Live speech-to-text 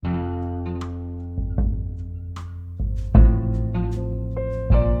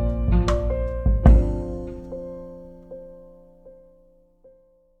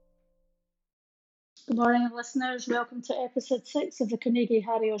Good morning, listeners. Welcome to episode 6 of the Carnegie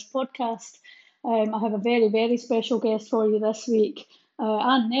Harriers podcast. I have a very, very special guest for you this week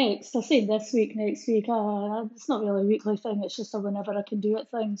and next. I say this week, next week. It's not really a weekly thing, it's just a whenever I can do it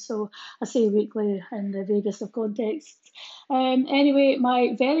thing. So I say weekly in the vaguest of contexts. Anyway,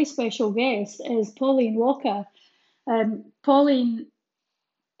 my very special guest is Pauline Walker. Pauline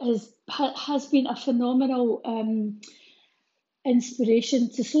has been a phenomenal inspiration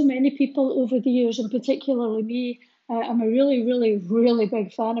to so many people over the years, and particularly me. I'm a really, really, really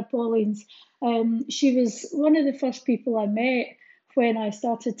big fan of Pauline's. She was one of the first people I met when I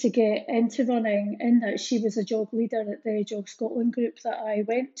started to get into running, in that she was a jog leader at the Jog Scotland group that I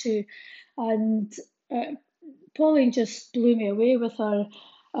went to. And Pauline just blew me away with her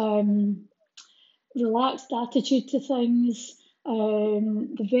relaxed attitude to things,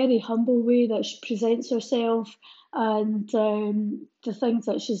 the very humble way that she presents herself, and the things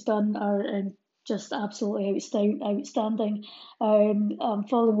that she's done are just absolutely outstanding. I'm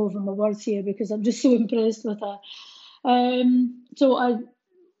falling over my words here because I'm just so impressed with her. So I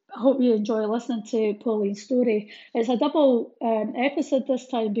hope you enjoy listening to Pauline's story. It's a double episode this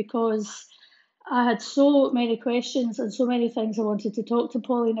time because I had so many questions and so many things I wanted to talk to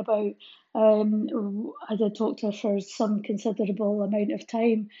Pauline about. I did talk to her for some considerable amount of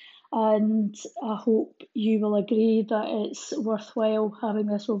time, and I hope you will agree that it's worthwhile having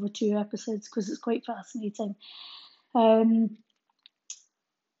this over 2 episodes because it's quite fascinating. In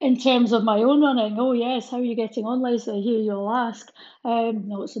terms of my own running, oh yes, how are you getting on, Leslie? Here you'll ask.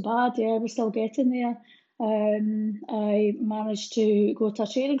 Not so bad, yeah, we're still getting there. I managed to go to a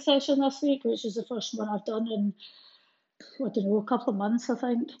training session this week, which is the first one I've done in, I don't know, a couple of months, I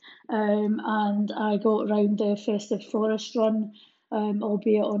think. And I got round the Festive Forest run,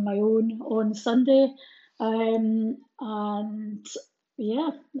 albeit on my own, on Sunday. And yeah,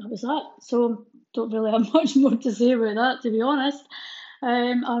 that was that. So don't really have much more to say about that, to be honest.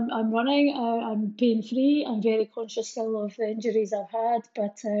 I'm running, I'm pain free, I'm very conscious still of the injuries I've had,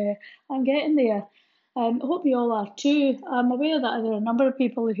 but I'm getting there. I hope you all are too. I'm aware that there are a number of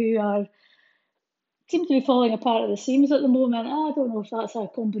people who seem to be falling apart at the seams at the moment. I don't know if that's a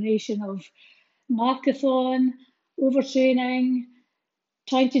combination of markathon, overtraining,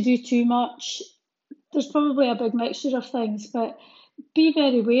 trying to do too much. There's probably a big mixture of things, but be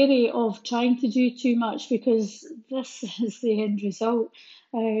very wary of trying to do too much because this is the end result,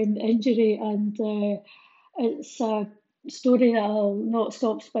 injury, and it's a story that I'll not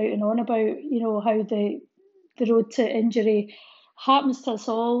stop spouting on about, how the road to injury happens to us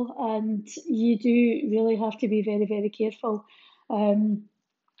all, and you do really have to be very, very careful.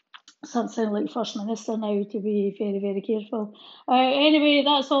 Doesn't sound like First Minister now to be very, very careful. Anyway,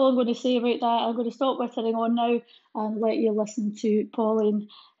 that's all I'm going to say about that. I'm going to stop whittering on now and let you listen to Pauline.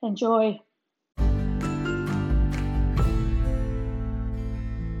 Enjoy.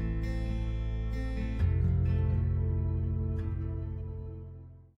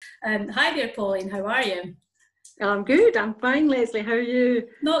 Hi there, Pauline. How are you? I'm good. I'm fine, Leslie. How are you?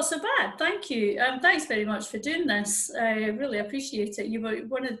 Not so bad, thank you. Thanks very much for doing this. I really appreciate it. You were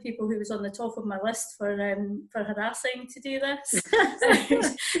one of the people who was on the top of my list for harassing to do this.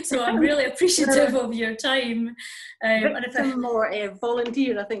 So I'm really appreciative of your time. Victim or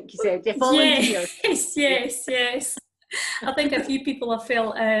volunteer, I think you said. Yeah, volunteer. Yes. I think a few people have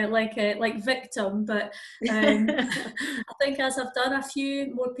felt like victim, but I think as I've done, a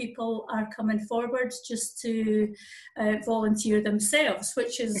few more people are coming forward just to volunteer themselves,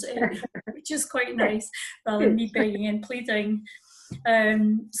 which is quite nice, rather than me begging and pleading.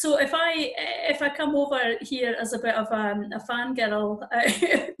 So if I come over here as a bit of a fangirl,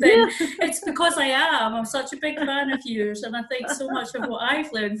 then it's because I am. I'm such a big fan of yours, and I think so much of what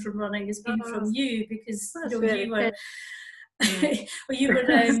I've learned from running has been from you, because you were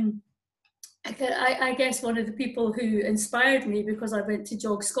I guess one of the people who inspired me, because I went to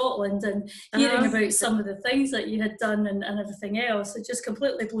Jog Scotland, and hearing about some of the things that you had done and everything else, it just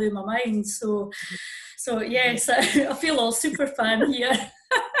completely blew my mind. So yes, I feel all super fan here.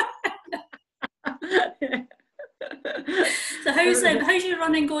 So how's your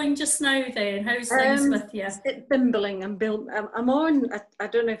running going just now then? How's things with you? It's bimbling. I'm on, I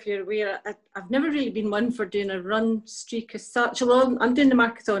don't know if you're aware, I've never really been one for doing a run streak as such. Although I'm doing the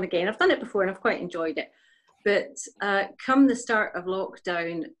markathon again. I've done it before and I've quite enjoyed it. But come the start of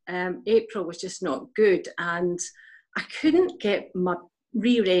lockdown, April was just not good, and I couldn't get my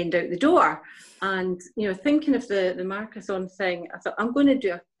rear end out the door. And thinking of the markathon thing, I thought I'm going to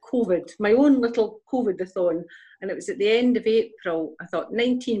do my own little COVID-a-thon, and it was at the end of April. I thought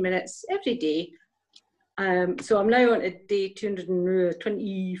 19 minutes every day. So I'm now on to day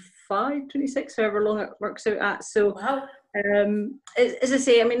 225 25, 26, however long it works out at. So, wow. As I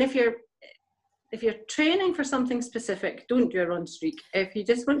say, I mean, if you're training for something specific, don't do a run streak. If you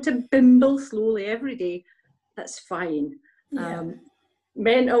just want to bimble slowly every day, that's fine. Yeah.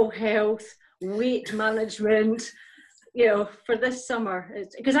 Mental health, weight management, you know, for this summer,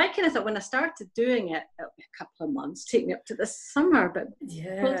 because I kind of thought when I started doing it, it'll be a couple of months, take me up to this summer, but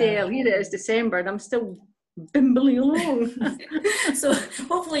bloody hell, here it is December and I'm still bimbling along. So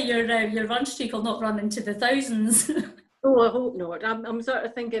hopefully your run streak will not run into the thousands. Oh, I hope not. I'm sort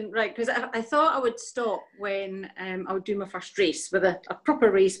of thinking, right, because I thought I would stop when I would do my first race, with a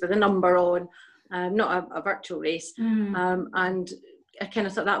proper race with a number on, not a virtual race. And I kind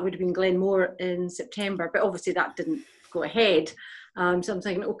of thought that would have been Glenmore in September, but obviously that didn't go ahead. So I'm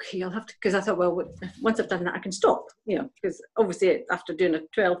thinking, okay, I'll have to, because I thought, well, once I've done that, I can stop, you know, because obviously after doing a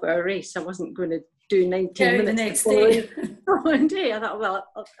 12-hour race, I wasn't going to do 19 minutes the next day. One day. I thought, well,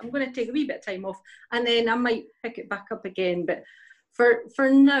 I'm going to take a wee bit of time off and then I might pick it back up again. But for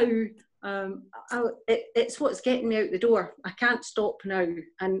now, it's what's getting me out the door. I can't stop now.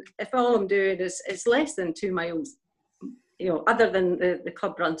 And if all I'm doing is it's less than 2 miles, you know, other than the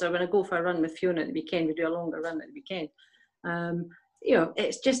club runs, or when I go for a run with Fiona at the weekend, we do a longer run at the weekend. You know,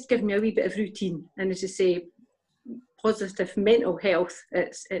 it's just giving me a wee bit of routine. And as you say, positive mental health,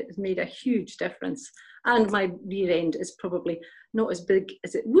 it's made a huge difference. And my rear end is probably not as big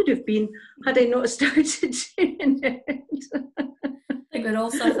as it would have been had I not started doing it. I think we're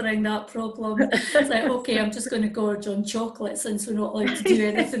all suffering that problem. It's like, okay, I'm just going to gorge on chocolate since we're not allowed to do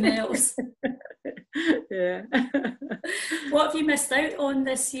anything else. Yeah. What have you missed out on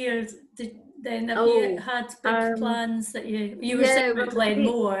this year? Have you had big plans that you were saying about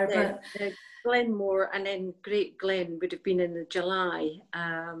Glenmore, but Glenmore and then Great Glen would have been in the July,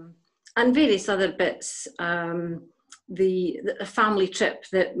 and various other bits. The family trip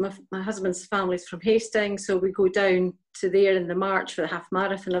that my husband's family's from Hastings, so we go down to there in the March for the half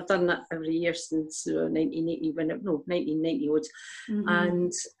marathon. I've done that every year since 1990 odds.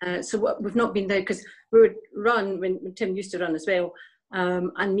 And so we've not been there because we would run when Tim used to run as well,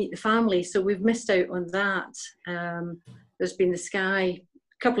 and meet the family. So we've missed out on that. There's been the Skye,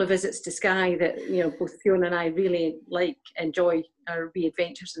 couple of visits to Skye that, you know, both Fiona and I really enjoy our wee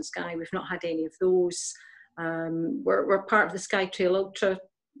adventures in Skye. We've not had any of those. We're part of the Skye Trail Ultra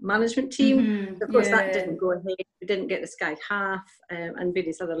management team. Of course, that didn't go ahead. We didn't get the Skye Half, and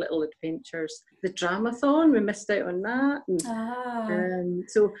various other little adventures. The Dramathon, we missed out on that. And,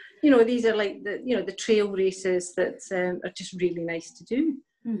 so, you know, these are like the trail races that are just really nice to do.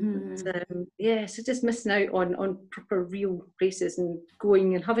 But, so just missing out on proper real races and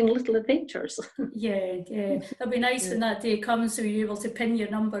going and having little adventures. It'll be nice when that day comes so you're able to pin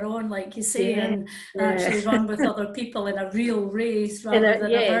your number on, like you say, and actually run with other people in a real race rather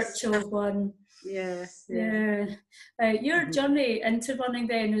than a virtual one. Your journey into running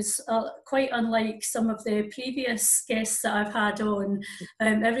then is quite unlike some of the previous guests that I've had on.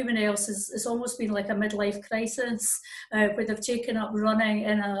 Everyone else has almost been like a midlife crisis, where they've taken up running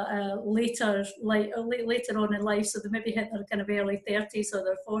in a later on in life, so they maybe hit their kind of early 30s or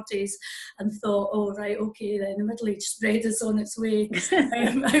their 40s and thought, oh right, okay, then the middle-aged spread is on its way.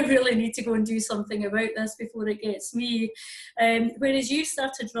 I really need to go and do something about this before it gets me. Whereas you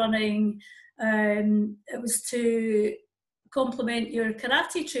started running, it was to complement your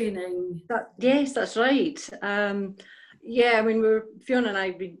karate training. Yes, that's right. I mean, Fiona and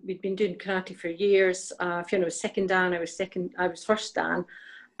I, we'd been doing karate for years. Fiona was second Dan, I was first Dan,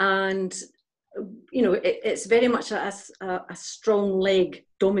 and you know, it's very much a strong leg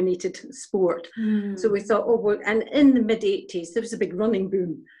dominated sport. So we thought, and in the mid 80s there was a big running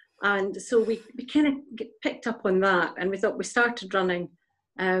boom, and so we kind of picked up on that, and we thought we started running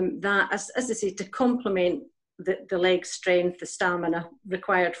that as I say, to complement the leg strength, the stamina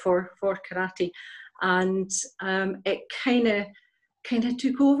required for karate, and it kind of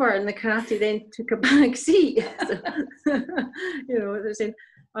took over, and the karate then took a back seat. You know, there's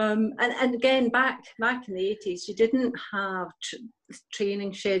and again back in the 80s, you didn't have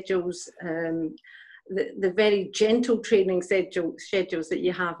training schedules, the very gentle training schedules that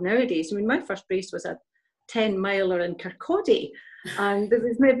you have nowadays. I mean, my first race was a 10-miler in Kirkcaldy. And there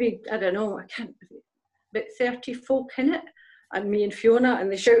was maybe, I don't know, about 30 folk in it, and me and Fiona,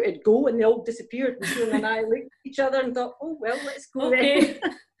 and they shouted go, and they all disappeared, and Fiona and I looked at each other and thought, oh well, let's go then.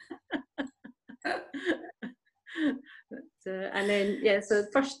 And then so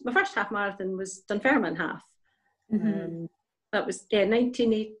my first half marathon was Dunfermline half. That was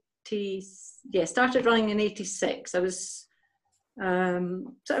 1980. Started running in 86. I was sort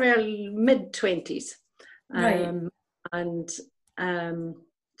of mid-20s, right. And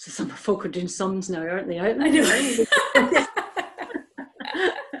So some folk are doing sums now, aren't they? I know.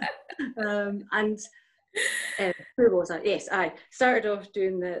 And where was I? Yes, I started off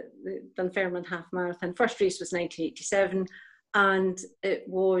doing the Dunfermline Half Marathon. First race was 1987, and it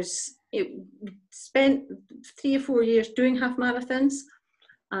spent 3 or 4 years doing half marathons,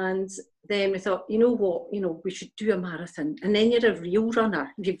 and then we thought, you know what, we should do a marathon, and then you're a real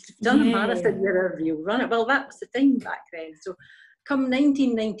runner. If you've done a marathon, you're a real runner. Well, that was the thing back then. So come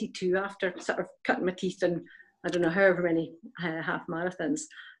 1992, after sort of cutting my teeth in, I don't know, however many half marathons,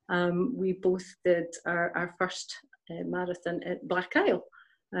 we both did our first marathon at Black Isle.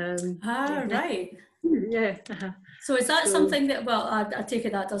 Right. Yeah. So is that something that, well, I take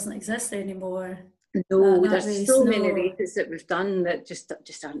it that doesn't exist anymore? No, there's so many races that we've done that just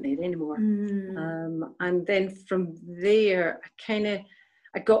aren't there anymore. And then from there,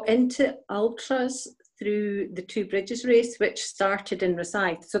 I got into ultras through the Two Bridges race, which started in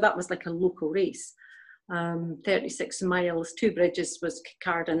Rosyth. So that was like a local race. 36 miles, Two Bridges was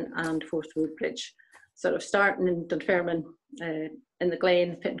Kincardine and Forth Road Bridge. Sort of starting in Dunfermline, in the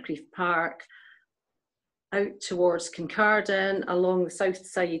Glen, Pittencrieff Park, out towards Kincardine, along the south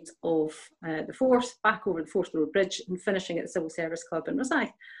side of the Forth, back over the Forth Road Bridge, and finishing at the Civil Service Club in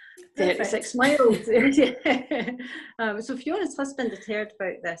Rosyth. 36 miles. So Fiona's husband had heard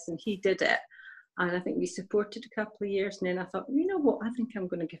about this, and he did it. And I think we supported a couple of years, and then I thought, you know what, I think I'm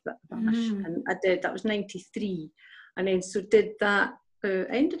going to give that a bash. And I did. That was 93. And then so did that. I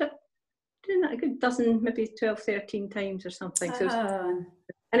ended up doing that a good dozen, maybe 12, 13 times or something. So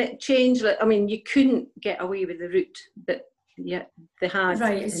and it changed. I mean, you couldn't get away with the route that they had.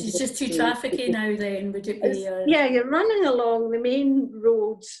 Right, it's just too trafficy now then, would it be? Yeah, you're running along the main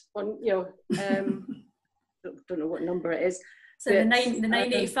roads on, don't know what number it is. So the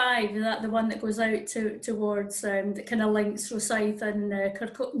 985, is that the one that goes out towards, that kind of links Rosyth and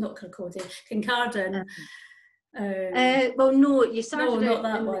Kincardine? Well, no, you started out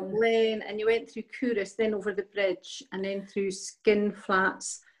in the Glen, and you went through Coorous, then over the bridge, and then through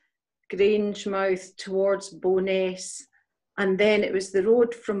Skinflats, Grangemouth towards Bowness, and then it was the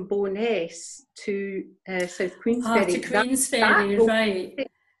road from Bowness to South Queensferry. To Queensferry, right.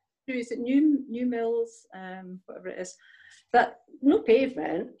 Is it New Mills, whatever it is. But no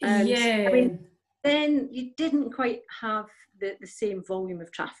pavement. And, I mean, then you didn't quite have the same volume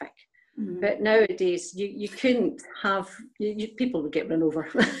of traffic. But nowadays, you couldn't have, people would get run over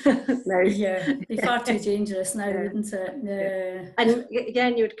now. Yeah, it'd be far too dangerous now, wouldn't it? Yeah. And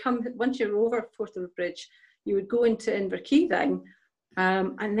again, you would come, once you're over Forth Road Bridge, you would go into Inverkeithing,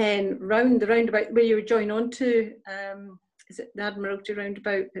 and then round the roundabout where you would join on to, is it the Admiralty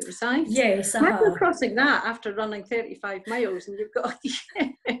roundabout at Rosyth? Yes. Imagine crossing that after running 35 miles, and you've got,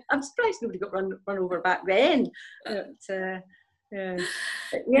 I'm surprised nobody got run over back then. But, so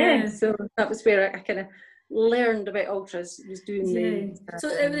that was where I kind of learned about ultras, was doing so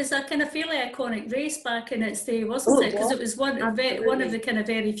it was a kind of fairly iconic race back in its day, wasn't it? Because it was one of the kind of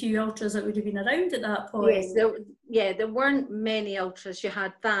very few ultras that would have been around at that point. Yes, there weren't many ultras. You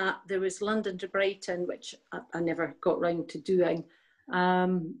had that. There was London to Brighton, which I never got round to doing,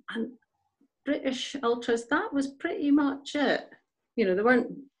 and British ultras. That was pretty much it.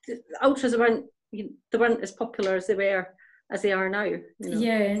 Ultras weren't as popular as they are now.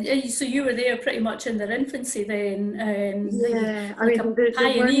 Yeah, so you were there pretty much in their infancy then. I mean, a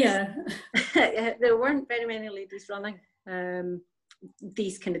pioneer. There weren't very many ladies running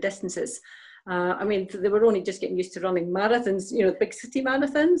these kind of distances. I mean, they were only just getting used to running marathons, big city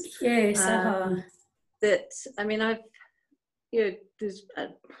marathons. Yes. I mean,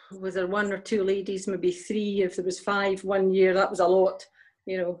 was there one or two ladies, maybe three? If there was 5 1 year, that was a lot.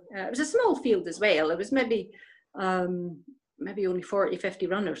 It was a small field as well. It was maybe only 40, 50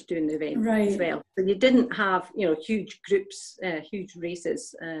 runners doing the event as well. So you didn't have, huge groups, huge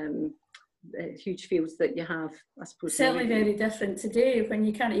races, huge fields that you have, I suppose. Certainly very different today when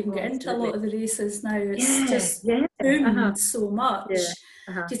you can't even get into a lot of the races now. It's just boomed so much.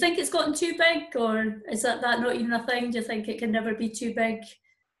 Do you think it's gotten too big, or is that not even a thing? Do you think it can never be too big?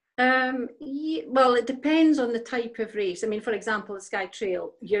 Well, it depends on the type of race. I mean, for example, the Skye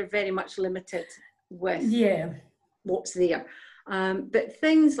Trail, you're very much limited with what's there. But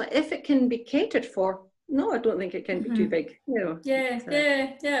things like, if it can be catered for, no, I don't think it can be too big. Yeah.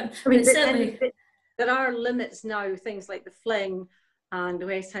 I mean, certainly there are limits now. Things like the Fling and the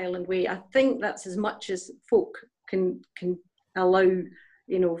West Highland Way. I think that's as much as folk can allow.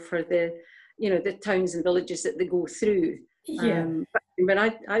 For the towns and villages that they go through. But when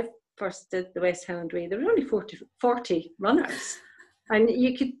I first did the West Highland Way, there were only 40 runners. And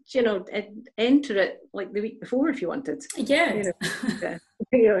you could, enter it like the week before if you wanted. Yeah.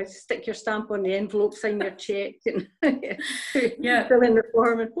 you know, stick your stamp on the envelope, sign your check, and Yeah. fill in the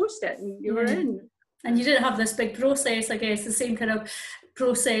form and post it, and you were in. And you didn't have this big process, I guess, the same kind of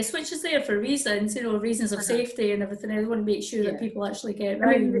process, which is there for reasons, you know, reasons of safety and everything. I want to make sure that people actually get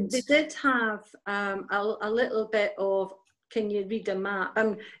round. I mean, they did have a little bit of, can you read a map?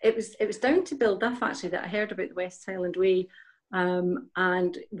 It was down to Bill Duff, actually, that I heard about the West Highland Way,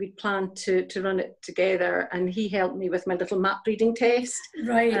 and we planned to run it together, and he helped me with my little map reading test.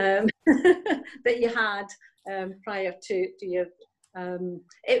 Right. That you had prior to your...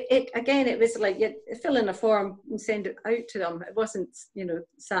 it was like you fill in a form and send it out to them. It wasn't, you know,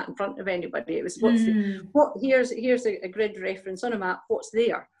 sat in front of anybody. It was here's a grid reference on a map, what's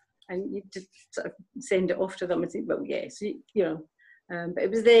there, and you just sort of send it off to them and say, well, yes, you know. But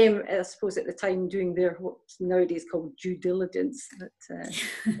it was them, I suppose, at the time doing their what's nowadays called due diligence.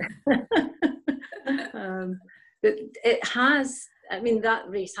 But it has, I mean, that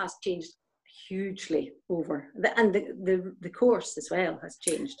race has changed hugely over, and the course as well has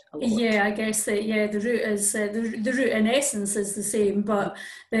changed a lot. Yeah, I guess that, yeah, the route is the route in essence is the same, but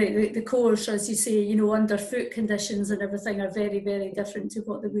the course, as you say, you know, under foot conditions and everything are very, very different to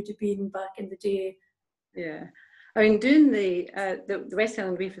what they would have been back in the day. Yeah, I mean, doing the West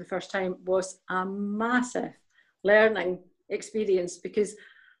Highland Way for the first time was a massive learning experience, because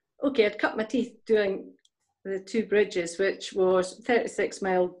okay, I'd cut my teeth doing the 2 bridges, which was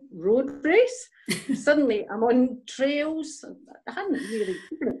 36-mile road race. Suddenly I'm on trails. I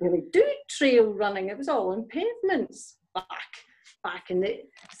didn't really do trail running. It was all on pavements back in the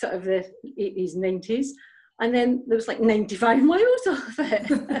sort of the 80s, 90s. And then there was like 95 miles of it.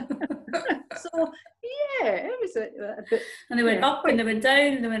 So yeah, it was a bit... And they went up and they went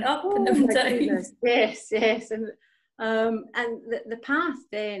down and they went up and they went down. Goodness. Yes. And the path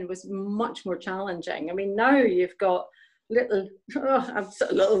then was much more challenging. I mean, now you've got little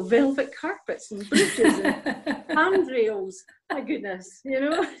velvet carpets and bridges and handrails. My goodness, you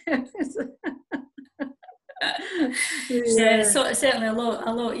know. Yeah, so certainly a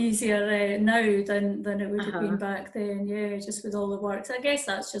lot easier now than it would have been back then. Yeah, just with all the work. So I guess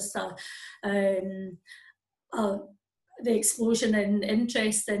that's just the explosion in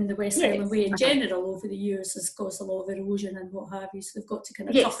interest in the West Highland Way in general over the years has caused a lot of erosion and what have you, so they've got to kind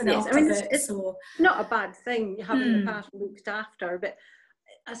of toughen up a bit. It's not a bad thing having the path looked after, but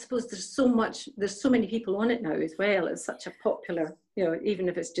I suppose there's so many people on it now as well. It's such a popular, you know, even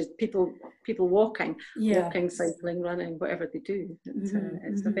if it's just people walking, cycling, running, whatever they do.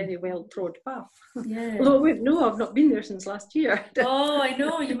 It's a very well trod path. Yeah. Although I've not been there since last year. Oh, I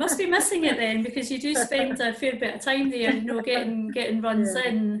know, you must be missing it then, because you do spend a fair bit of time there, you know, getting runs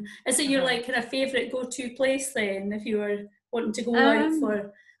in. Is it your like kind of favourite go-to place then, if you were wanting to go out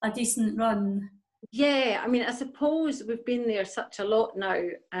for a decent run? Yeah, I mean, I suppose we've been there such a lot now.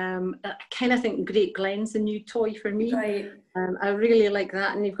 I kind of think Great Glen's a new toy for me. Right. I really like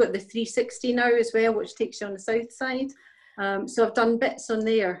that. And you've got the 360 now as well, which takes you on the south side. So I've done bits on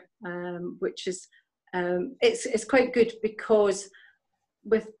there, which is, it's quite good, because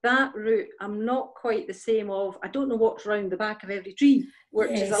with that route, I'm not quite the same of, I don't know what's round the back of every tree,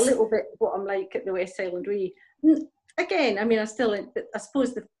 which is a little bit what I'm like at the West Highland Way. Again, I mean, I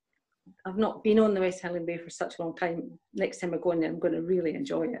suppose I've not been on the West Highland Way for such a long time. Next time I go in there, I'm going to really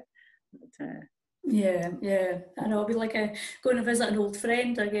enjoy it. But, yeah, I know, it'll be like going to visit an old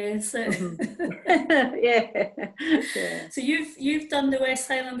friend, I guess. Yeah. So you've done the West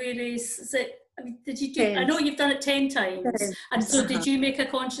Highland Way race. Is it? I mean, did you do? 10. I know you've done it 10 times, and so did you make a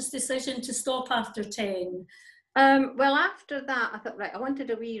conscious decision to stop after 10? Well, after that, I thought, right, I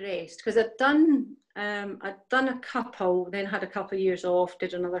wanted a wee rest, because I'd done a couple, then had a couple of years off,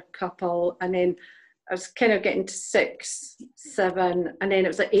 did another couple, and then I was kind of getting to 6, 7, and then it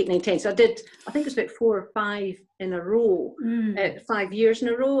was like 8, 9, 10. So I think it was about 4 or 5 in a row, 5 years in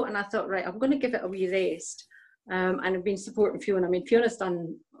a row, and I thought, right, I'm going to give it a wee rest. And I've been supporting Fiona. I mean, Fiona's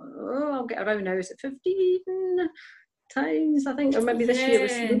done, I'll get around now, is it 15 times, I think, or maybe this year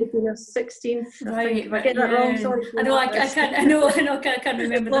was been a 16th. I think, if I get that wrong, sorry. I know, I can't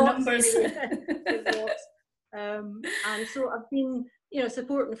remember the numbers. And so I've been, you know,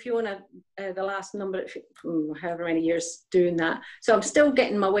 supporting Fiona the last number of, however many years doing that. So I'm still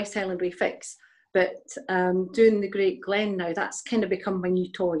getting my West Highland Way fix, but doing the Great Glen now, that's kind of become my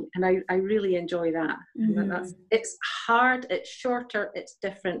new toy, and I really enjoy that. It's hard, it's shorter, it's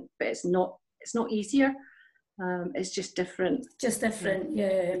different, but it's not easier. It's just different.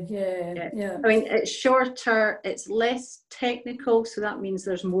 Yeah. I mean, it's shorter, it's less technical, so that means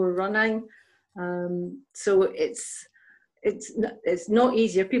there's more running. So it's not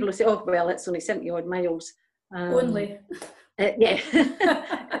easier. People will say, oh, well, it's only 70 odd miles. Only. Yeah.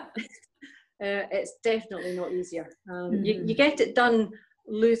 It's definitely not easier. You get it done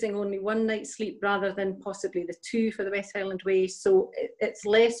losing only one night's sleep rather than possibly the 2 for the West Highland Way. So it's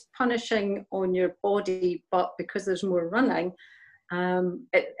less punishing on your body, but because there's more running,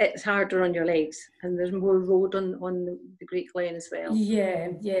 it's harder on your legs, and there's more road on the Great Glen as well.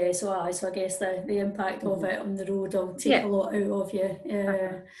 Yeah. So I guess the impact of it on the road will take a lot out of you.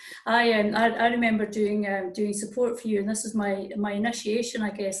 I remember doing support for you, and this is my initiation,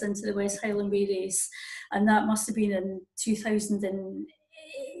 I guess, into the West Highland Way race, and that must have been in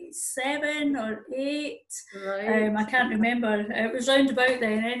 2007 or 8. Right. I can't remember. It was round about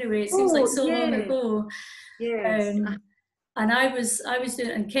then anyway. It seems like so long ago. Yes. And I was doing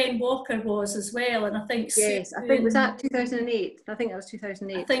it, and Ken Walker was as well, and I think was that 2008. I think that was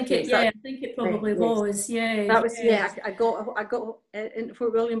 2008. I think it probably was. Yeah, that was I got into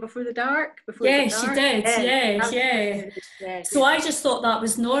Fort William before the dark. She did. Yeah. So I just thought that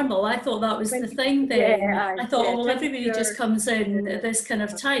was normal. I thought that was the thing then. I thought, everybody just comes in at this kind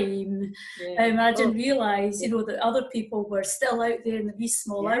of time. I didn't realise, that other people were still out there in the wee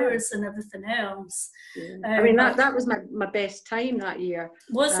small hours and everything else. I mean, that was my best time that year.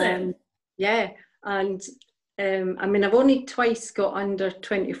 Was it? Yeah, and I mean, I've only twice got under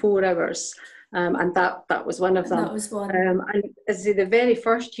 24 hours, and that was one of them. That was one. And as I say, the very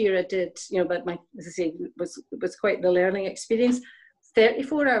first year I did, but as I say, was quite the learning experience.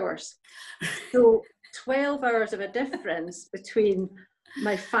 34 hours, so 12 hours of a difference between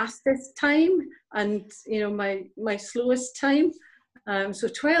my fastest time and my slowest time. So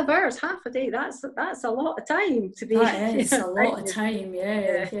 12 hours, half a day, that's a lot of time to be. That is a lot of time,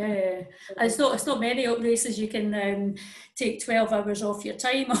 yeah. It's not many races you can take 12 hours off your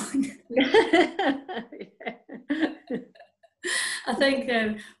time on. I think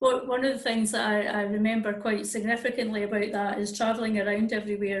one of the things that I remember quite significantly about that is travelling around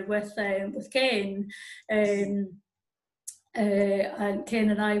everywhere with Ken. And Ken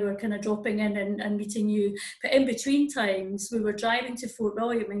and I were kind of dropping in and meeting you, but in between times we were driving to Fort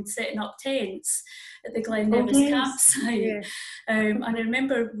William and setting up tents at the Glen Nevis campsite. And I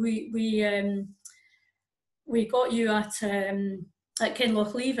remember we got you at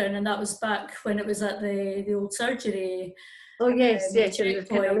Kinlochleven, and that was back when it was at the old surgery. Oh yes,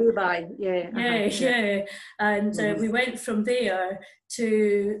 nearby. And we went from there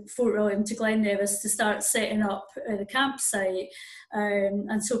to Fort William to Glen Nevis to start setting up the campsite,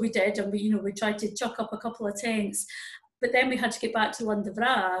 and so we did, and we tried to chuck up a couple of tents, but then we had to get back to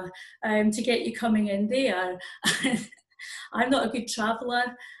Lundavra to get you coming in there. I'm not a good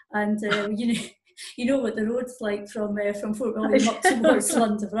traveller, and you know what the road's like from Fort William up towards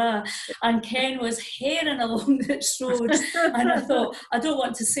Lundavra, and Ken was herring along this road, and I thought, I don't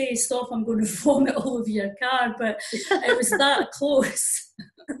want to say stop, I'm going to vomit all over your car, but it was that close.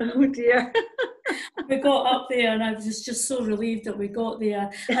 Oh dear. We got up there, and I was just so relieved that we got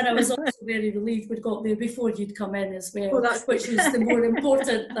there, and I was also very relieved we got there before you'd come in as well, which was the more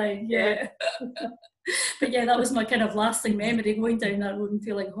important thing. But that was my kind of lasting memory, going down that road and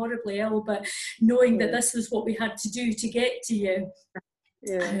feeling horribly ill, but knowing that this was what we had to do to get to you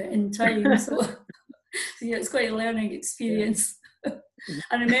in time. So it's quite a learning experience.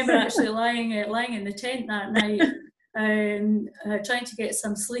 I remember actually lying in the tent that night, trying to get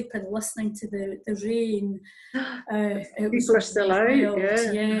some sleep and listening to the rain. People are still out,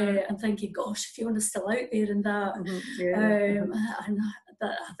 and thinking, gosh, if Fiona's still out there and that. And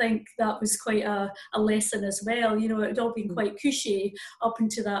I think that was quite a lesson as well. It had all been quite cushy up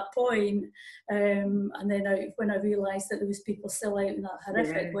until that point. And then when I realised that there was people still out in that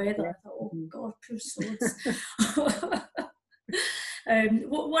horrific weather, I thought, oh God, poor souls.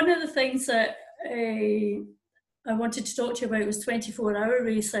 One of the things that I wanted to talk to you about was 24-hour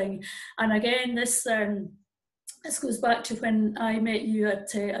racing. And again, this goes back to when I met you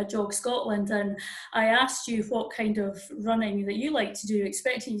at Jog Scotland, and I asked you what kind of running that you like to do,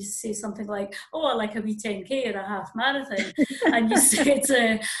 expecting you to say something like, oh, I like a wee 10k or a half marathon. And you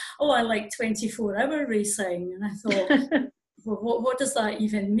said, oh, I like 24-hour racing. And I thought, well, what does that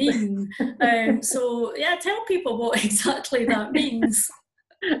even mean? So tell people what exactly that means.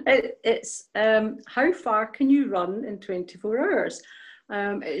 It's how far can you run in 24 hours?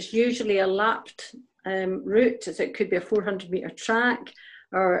 It's usually a lapped route, so it could be a 400-metre track,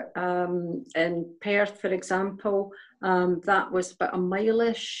 or in Perth, for example, that was about a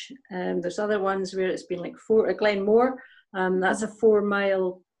mile-ish. There's other ones where it's been like Glenmore, that's a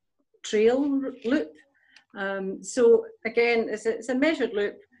 4-mile trail loop. So again, it's a measured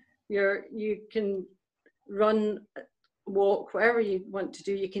loop. You can run walk, whatever you want to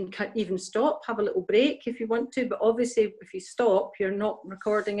do. You can even stop, have a little break if you want to, but obviously if you stop, you're not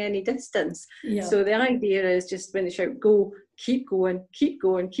recording any distance. Yeah. So the idea is just when they shout go, keep going, keep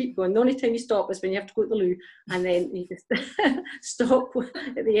going, keep going. The only time you stop is when you have to go to the loo, and then you just stop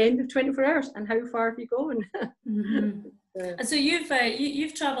at the end of 24 hours. And how far have you gone? Mm-hmm. And so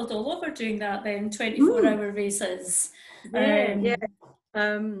you've travelled all over doing that then, 24-hour races. Yeah.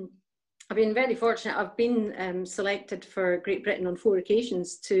 I've been very fortunate. I've been selected for Great Britain on 4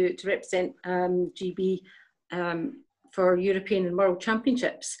 occasions to represent GB for European and World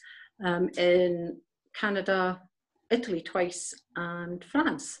Championships in Canada, Italy twice, and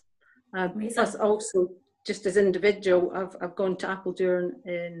France. Plus also, just as individual, I've gone to Apeldoorn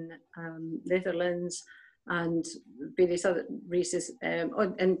in Netherlands and various other races,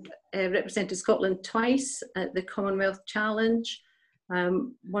 and represented Scotland twice at the Commonwealth Challenge.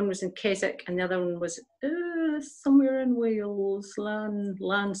 One was in Keswick and the other one was somewhere in Wales,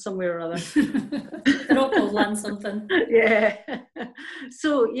 land somewhere or other. They're all called land something. Yeah.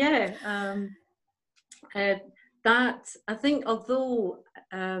 So yeah, that I think, although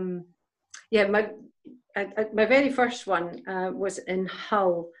my very first one was in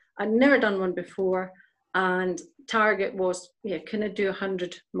Hull. I'd never done one before, and target was can I do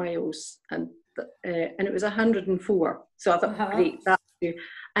 100 miles, and it was 104. So I thought, great, that's good.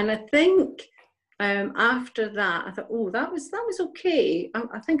 And I think after that, I thought, that was okay.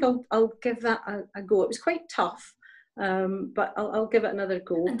 I think I'll give that a go. It was quite tough, but I'll give it another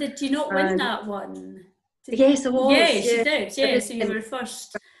go. And did you not win that one? Yes, I was. Yes, you did. Yeah, so you were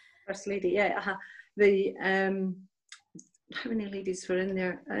first lady. Yeah, the how many ladies were in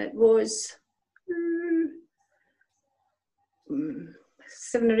there? It was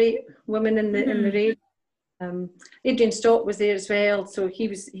 7 or 8 women in the race. Adrian Stott was there as well, so he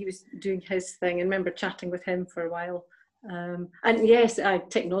was doing his thing. I remember chatting with him for a while. And yes,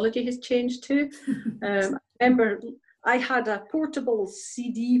 technology has changed too. I remember I had a portable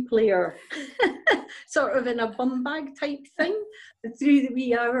CD player, sort of in a bum bag type thing. Through the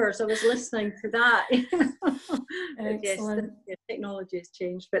wee hours, I was listening to that. Yes, the technology has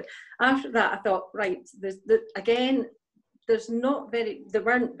changed. But after that, I thought, right, there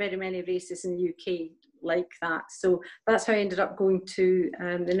weren't very many races in the UK like that. So that's how I ended up going to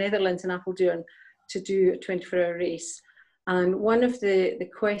the Netherlands in Apeldoorn to do a 24-hour race. And one of the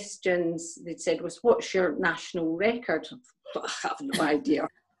questions they'd said was, what's your national record? I have no idea.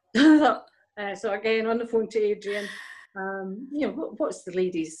 So again, on the phone to Adrian, what's the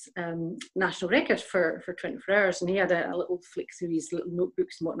ladies' national record for 24 hours? And he had a little flick through his little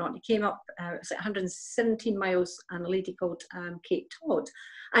notebooks and whatnot. And he came up, it was like 117 miles, and a lady called Kate Todd.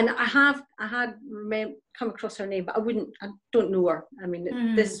 And I had come across her name, but I don't know her. I mean,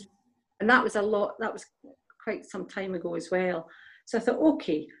 that was quite some time ago as well. So I thought,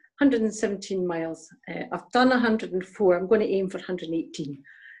 okay, 117 miles. I've done 104. I'm going to aim for 118.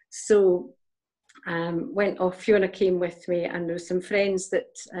 So went off. Fiona came with me, and there were some friends that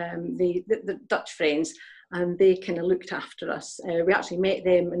the Dutch friends, and they kind of looked after us. We actually met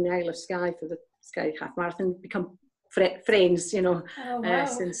them in the Isle of Skye for the Skye Half Marathon, become friends,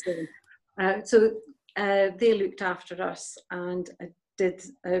 since then. So they looked after us, and I did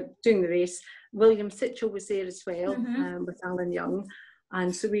doing the race. William Sitchell was there as well, with Alan Young.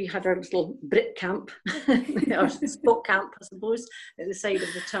 And so we had our little Brit camp, or spot camp, I suppose, at the side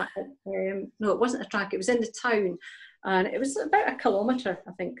of the track. No, it wasn't a track, it was in the town. And it was about 1 kilometre,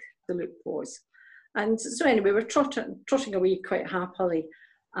 I think the loop was. And so anyway, we were trotting away quite happily.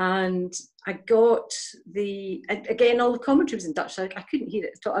 And I got again, all the commentary was in Dutch, so I couldn't hear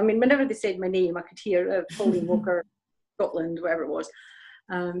it at all. I mean, whenever they said my name, I could hear Pauline Walker, Scotland, wherever it was.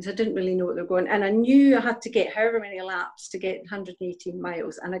 So I didn't really know what they were going. And I knew I had to get however many laps to get 118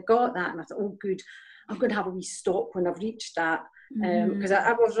 miles. And I got that, and I thought, oh, good, I'm going to have a wee stop when I've reached that. Because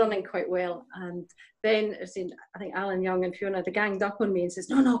I was running quite well. And then I think Alan Young and Fiona, they ganged up on me and says,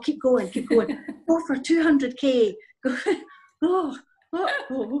 no, keep going. Go for 200k. Go.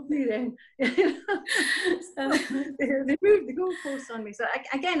 Okay then. So they moved the goalposts on me. So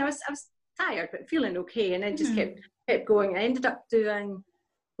I was tired, but feeling okay. And then just kept going. I ended up doing,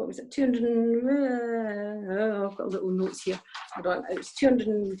 what was it, 200, I've got little notes here. Hold on, it was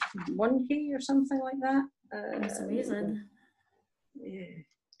 201k or something like that. That's amazing. Yeah,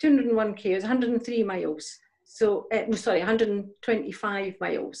 201k, it was 103 miles. So, 125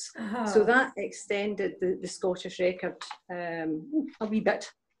 miles. So that extended the Scottish record a wee bit.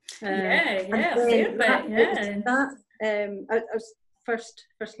 A fair bit, I was first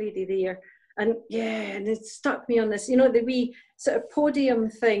lady there. And and it stuck me on this, the wee sort of podium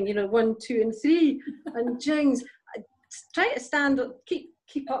thing, 1, 2 and 3. And Jings, try to stand up, keep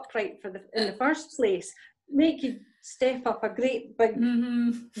upright in the first place, make you step up a great big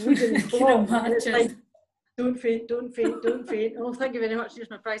wooden block, and it's like, don't faint, don't faint, don't faint. Oh, thank you very much, here's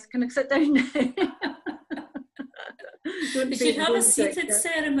my prize. Can I sit down now? You should have a seated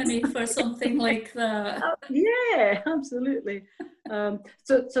ceremony for something like that. Yeah, absolutely.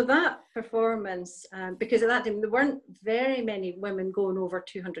 So that performance, because at that time there weren't very many women going over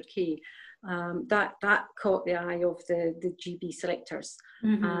 200k, that caught the eye of the GB selectors.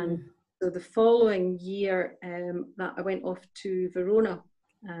 And so the following year, that I went off to Verona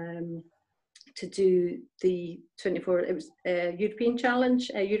to do the 24. It was European Challenge,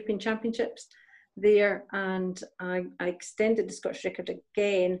 European Championships there, and I extended the Scottish record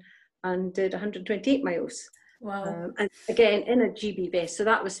again and did 128 miles. Wow. And again in a GB best, so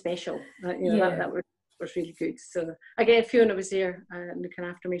that was special. That was really good. So again, Fiona was there looking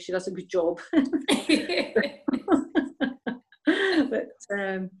after me. She does a good job. But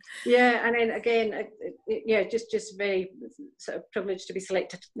yeah, and then again, just very sort of privileged to be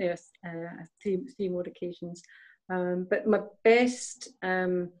selected, three more occasions. But my best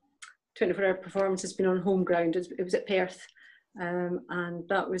 24-hour performance has been on home ground. It was at Perth, and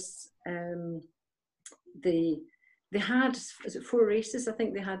that was they had, is it 4 races? I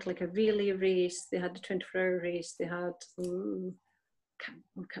think they had like a relay race, they had the 24-hour race, they had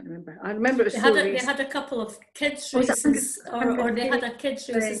I can't remember. I remember it was they had a couple of kids races, or they had a kids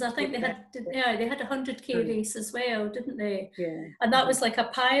races. I think they had a 100k race as well, didn't they? Yeah. And that was like a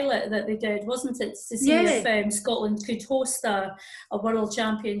pilot that they did, wasn't it? To see if Scotland could host a world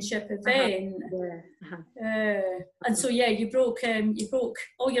championship event. And so you broke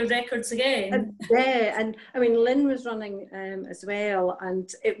all your records again. And I mean Lynn was running as well,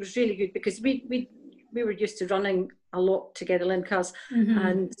 and it was really good because we were used to running a lot together, Lynn,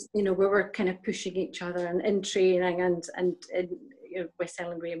 and we were kind of pushing each other and in training and West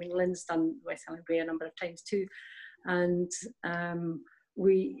Highland Way. I mean, Lynn's done West Highland Way a number of times too, and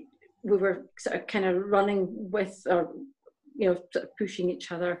we were sort of kind of running with, or sort of pushing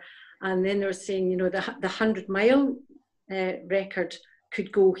each other. And then they were saying, the 100-mile record could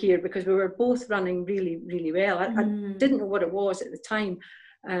go here because we were both running really, really well. I didn't know what it was at the time.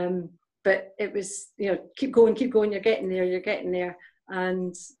 But it was, keep going, you're getting there.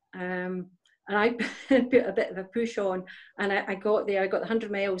 And I put a bit of a push on, and I got there. I got the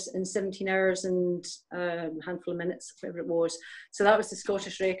 100 miles in 17 hours and a handful of minutes, whatever it was. So that was the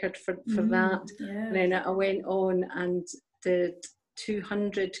Scottish record for that. Yeah. And then I went on and did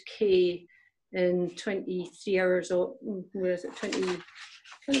 200k in 23 hours, or where is it, 20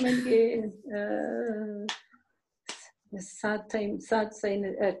 the sad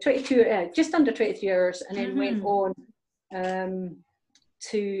sign, 22, just under 23 hours, and then went on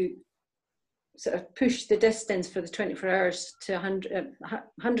to sort of push the distance for the 24 hours to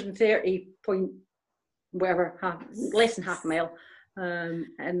 130 point whatever, less than half a mile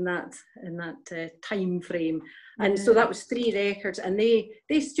in that time frame. And so that was 3 records, and they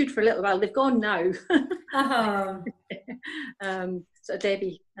stood for a little while. They've gone now. So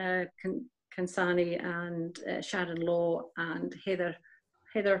Debbie Kansani and Sharon Law and Heather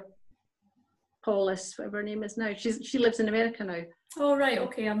Paulus, whatever her name is now. She lives in America now. Oh right,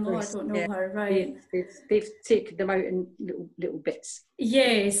 okay. I don't know her. Right. They've taken them out in little bits.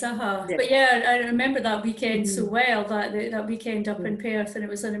 Yes, But yeah, I remember that weekend so well. That weekend up in Perth, and it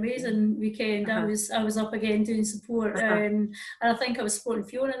was an amazing weekend. I was up again doing support, and I think I was supporting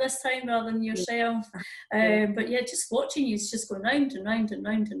Fiona this time rather than yourself. But yeah, just watching you just go round and round and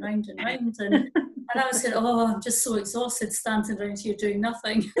round and round and round, and I was saying, I'm just so exhausted standing around here doing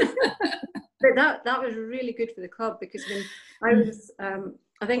nothing. But that was really good for the club, because when I was,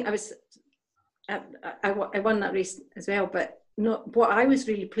 I think I won that race as well. But what I was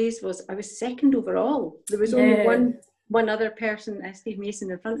really pleased was I was second overall. There was only one other person, Steve Mason,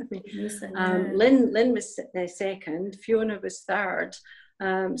 in front of me. Lynn was second. Fiona was third.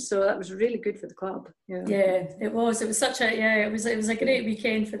 So that was really good for the club. Yeah, it was. It was such it was a great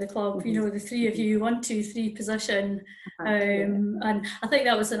weekend for the club. The 3 of you, 1, 2, 3 position, and I think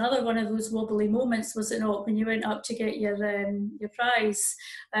that was another one of those wobbly moments, was it not, when you went up to get your prize?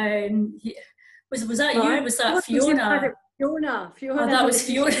 Was that you? Or was that Fiona? Fiona. Oh, that was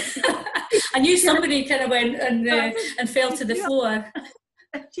Fiona. I knew somebody kind of went and fell to the floor.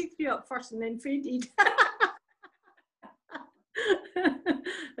 She threw up first and then fainted.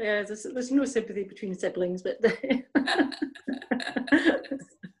 Yeah, there's no sympathy between siblings, but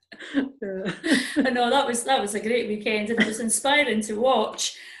No, that was a great weekend, and it was inspiring to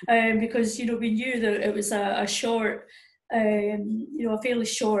watch, because we knew that it was a short you know, a fairly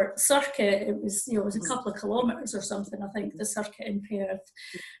short circuit. It was, you know, it was a couple of kilometres or something, I think, the circuit in Perth.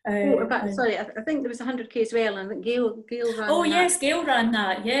 Sorry, I think there was 100k as well, and I think Gail ran Oh, that. yes, Gail ran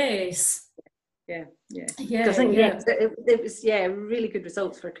that, yes. Yeah. Yeah, I think, yeah. It was really good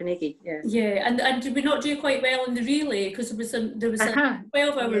results for Carnegie. Yeah, and did we not do quite well in the relay? Because there was a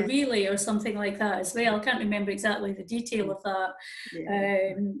 12-hour relay or something like that as well. I can't remember exactly the detail of that.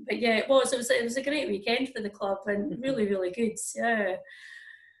 But yeah, it was a great weekend for the club, and really, really good. Yeah.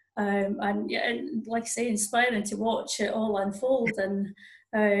 And like I say, inspiring to watch it all unfold. And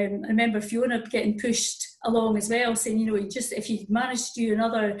I remember Fiona getting pushed along as well, saying, you know, if you manage to do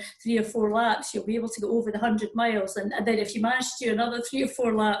another 3 or 4 laps, you'll be able to go over the 100 miles, and then if you manage to do another 3 or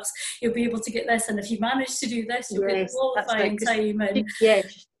 4 laps, you'll be able to get this, and if you manage to do this, you'll get the qualifying time. And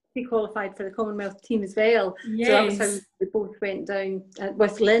she qualified for the Commonwealth team as well. Yes. So that was how we both went down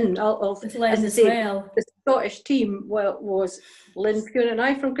with Lynn. With Lynn as well. The Scottish team was Lynn, Fiona and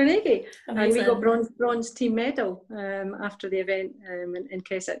I from Carnegie. Amazing. And we got bronze team medal after the event in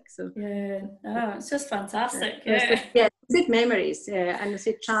Keswick. So yeah, it's just fantastic. Good memories. And I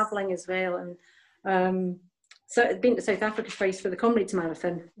say travelling as well. And so I'd been to South Africa twice for the Comrades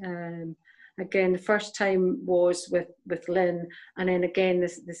Marathon. Again, the first time was with Lynn, and then again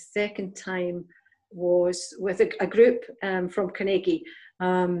the second time was with a group from Carnegie.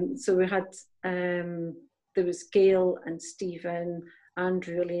 So we had there was Gail and Stephen,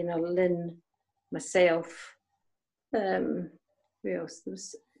 Andrew, Elena, Lynn, myself. Who else? There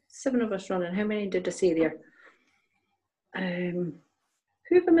was 7 of us running. How many did I say there? Who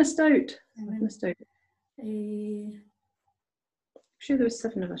have I missed out? I'm sure there was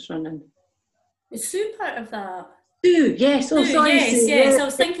 7 of us running. Is Sue part of that? Sue, yes. Oh, Sue, sorry, yes, Sue. yes. I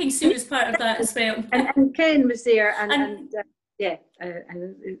was thinking Sue was part of that as well. and Ken was there, and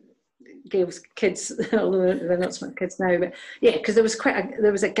Gail's kids, although they're not my kids now, but yeah, because there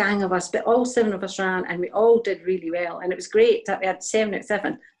was a gang of us, but all 7 of us ran, and we all did really well, and it was great that we had 7 out of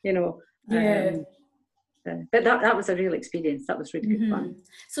 7, you know. Yeah. But that was a real experience. That was really good fun.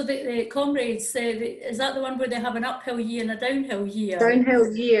 So the Comrades, is that the one where they have an uphill year and a downhill year?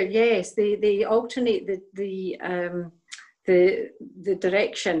 Downhill year, yes. They alternate the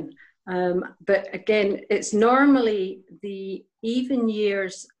direction. But again, it's normally the even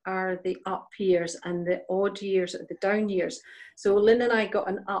years are the up years and the odd years are the down years. So Lynn and I got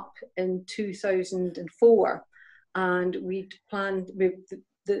an up in 2004, and we'd planned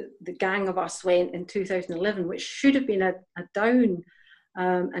the gang of us went in 2011, which should have been a down,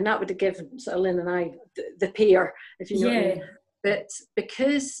 and that would have given sort of Lynn and I the pair, if you know what I mean. But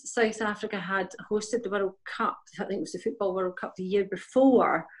because South Africa had hosted the World Cup, I think it was the Football World Cup the year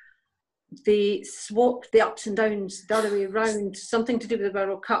before, they swapped the ups and downs the other way around, something to do with the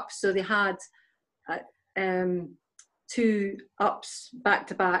World Cup. So they had 2 ups back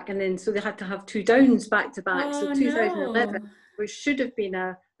to back, and then so they had to have 2 downs back to back. So 2011, which should have been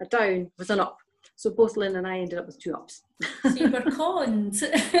a down, was an up. So both Lynn and I ended up with 2 ups. So you were conned.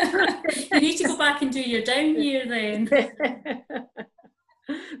 You need to go back and do your down year then.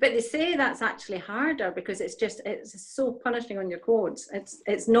 But they say that's actually harder because it's so punishing on your quads.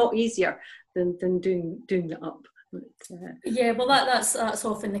 It's not easier than doing the up. Yeah, well that's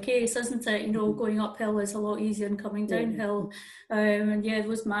often the case, isn't it? You know, going uphill is a lot easier than coming downhill. And yeah,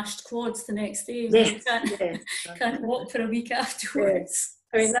 those mashed quads the next day. Yes, can't walk for a week afterwards.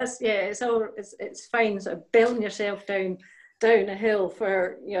 I mean, it's fine sort of belting yourself down a hill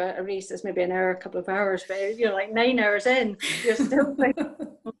for, you know, a race that's maybe an hour, a couple of hours, but you know, like 9 hours in, you're still like,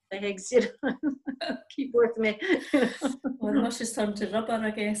 oh, legs, you know, keep with me. Well, it must just turn to rubber,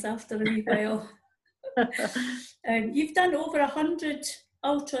 I guess, after a wee while. You've done over 100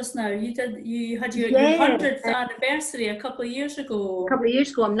 ultras now. You had your 100th anniversary a couple of years ago.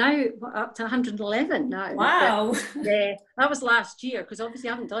 I'm now up to 111 now. Wow. But, that was last year, because obviously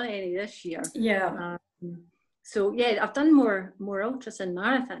I haven't done any this year. Yeah. So yeah, I've done more ultras and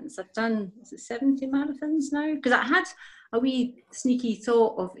marathons. I've done 70 marathons now, because I had a wee sneaky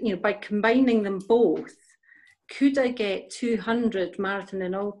thought of, you know, by combining them both, could I get 200 marathon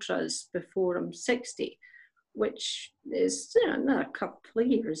and ultras before I'm 60? Which is, you know, not a couple of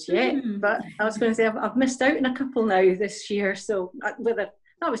years yet. But I was going to say I've missed out on a couple now this year. So that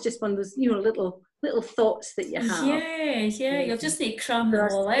was just one of those, you know, little thoughts that you have. Yeah. You'll just need to cram them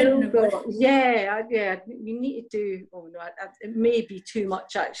all in. You need to do. Oh no, it may be too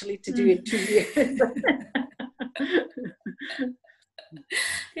much actually to do in 2 years.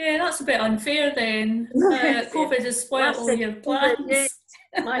 Yeah, that's a bit unfair then. COVID has spoiled all your plans.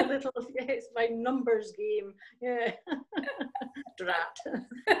 It's my numbers game. Yeah. Drat.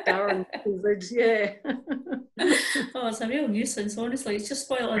 Darn COVID, yeah. Oh, it's a real nuisance, honestly. It's just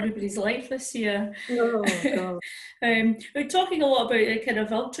spoiled everybody's life this year. Oh, God. We're talking a lot about the kind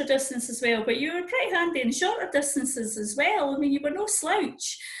of ultra distance as well, but you were pretty handy in shorter distances as well. I mean, you were no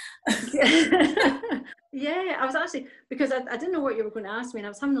slouch. Yeah, I was actually, because I didn't know what you were going to ask me, and I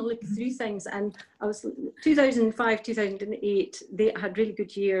was having a look through things, and I was 2005, 2008, they had really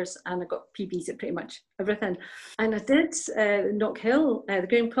good years, and I got PBs at pretty much everything. And I did Knockhill, the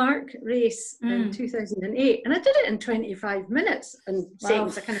Graham Clark race in 2008, and I did it in 25 minutes and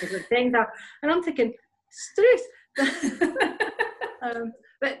seconds. I kind of was doing that, and I'm thinking, Struth.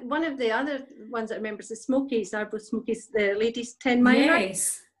 But one of the other ones I remember is the Smokies, Arbroath Smokies, the ladies 10 mile.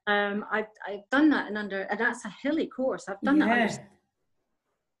 Yes. I've done that and that's a hilly course. I've done that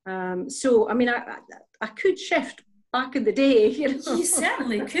under. So I mean, I could shift back in the day. You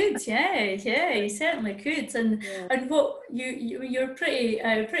certainly could. Yeah, you certainly could. And what you're pretty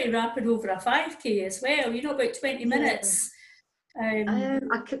rapid over a 5K as well. You know, about 20 minutes.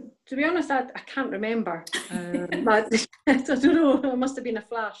 To be honest, I can't remember. But I don't know. It must have been a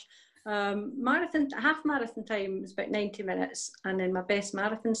flash. Half marathon time is about 90 minutes, and then my best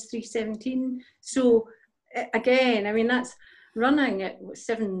marathon's 3:17. So again, I mean, that's running at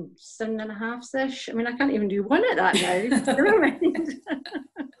 7.5-ish. I mean, I can't even do one at that now.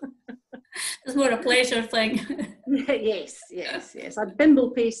 It's more a pleasure thing. Yes. I'd bimble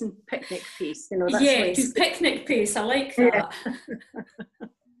pace and picnic pace. You know, that's picnic pace. I like that. Yeah.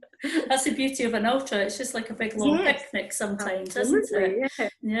 That's the beauty of an ultra. It's just like a big long picnic sometimes, isn't it?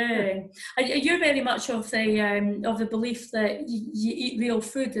 Yeah. You're very much of the belief that you eat real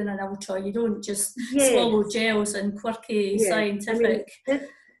food in an ultra. You don't just swallow gels and quirky scientific. I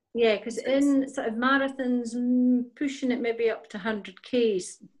mean, because in sort of marathons, pushing it maybe up to 100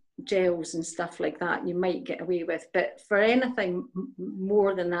 Ks, gels and stuff like that, you might get away with. But for anything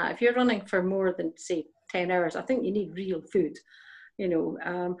more than that, if you're running for more than, say, 10 hours, I think you need real food. You know,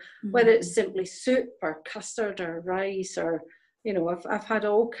 whether it's simply soup or custard or rice, or, you know, I've had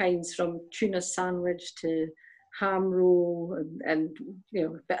all kinds, from tuna sandwich to ham roll, and you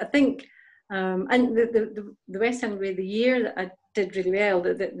know. But I think, and the West Anglia, the year that I did really well,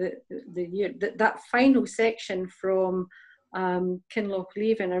 the year that final section from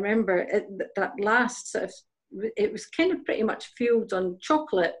Kinlochleven, I remember that last sort of, it was kind of pretty much fueled on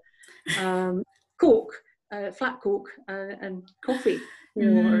chocolate, Coke. Flat Coke and coffee, you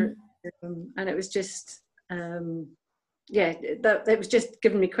know, and it was just, that was just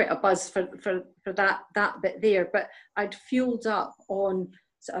giving me quite a buzz for that bit there. But I'd fueled up on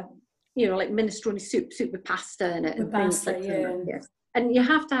sort of, you know, like minestrone soup with pasta in it, and things like that. Yes. And you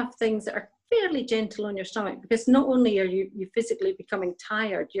have to have things that are fairly gentle on your stomach, because not only are you physically becoming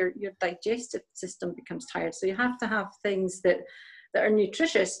tired, your digestive system becomes tired. So you have to have things that are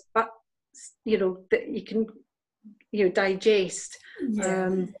nutritious, but you know, that you can, you know, digest.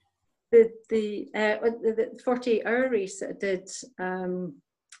 The 48-hour race that I did,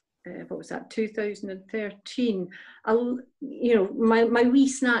 what was that, 2013, you know, my wee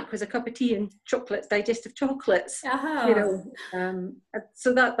snack was a cup of tea and chocolates, digestive chocolates. You know,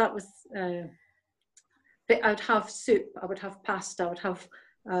 so that was, but I'd have soup, I would have pasta, I would have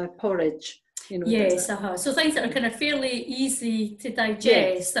porridge. You know, So things that are kind of fairly easy to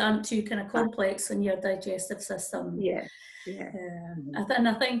digest, that aren't too kind of complex in your digestive system. And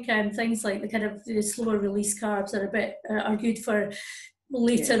I think things like the kind of the slower release carbs are good for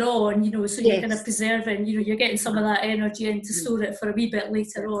later on, you know, so you're kind of preserving, you know, you're getting some of that energy in to store it for a wee bit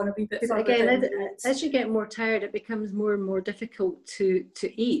later on, a wee bit further again, as you get more tired, it becomes more and more difficult to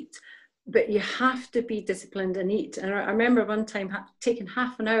eat. But you have to be disciplined and eat. And I remember one time taking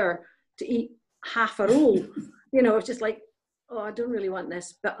half an hour to eat half a roll. You know, it's just like, oh, I don't really want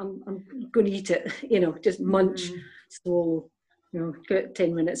this, but I'm going to eat it. You know, just munch, swallow. You know, get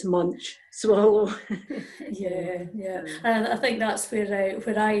 10 minutes, munch, swallow. And I think that's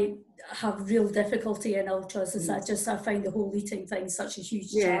where I have real difficulty in ultras, is I find the whole eating thing such a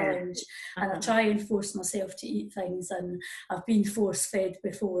huge challenge, and I try and force myself to eat things, and I've been force fed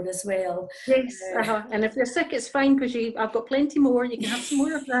before as well. Yes, and if you're sick, it's fine, because I've got plenty more. You can have some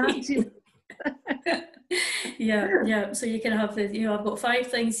more of that. You know? So you can have you know, I've got 5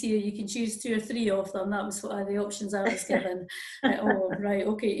 things here, you can choose 2 or 3 of them. That was what the options I was given. Oh right,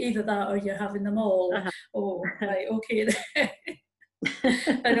 okay, either that or you're having them all. Oh right, okay.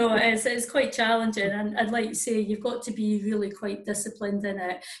 I know it's quite challenging, and I'd like to say you've got to be really quite disciplined in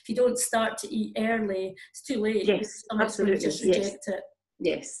it. If you don't start to eat early, it's too late. Yes, absolutely. Just reject it.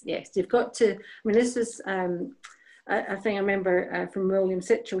 Yes, you've got to. I mean, this was I think I remember from William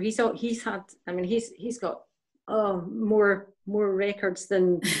Sitchell, he's got more records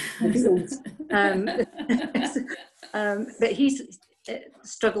than the Beatles. But he's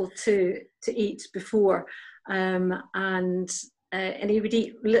struggled to eat before, and he would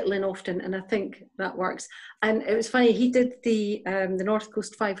eat little and often, and I think that works. And it was funny, he did the North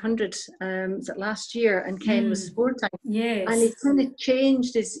Coast 500 last year, and Ken was supporting. Yes. And he kind of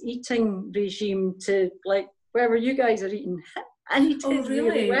changed his eating regime to like wherever you guys are eating, and he did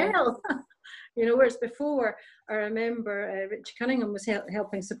really well. You know, whereas before, I remember Richie Cunningham was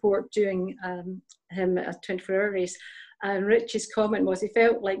helping support doing him a 24-hour race. And Richie's comment was he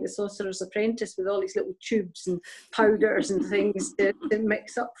felt like the Sorcerer's Apprentice with all these little tubes and powders and things to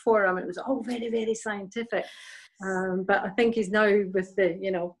mix up for him. It was all very, very scientific. But I think he's now with the,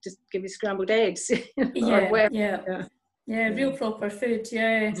 just give you scrambled eggs. Yeah, real proper food,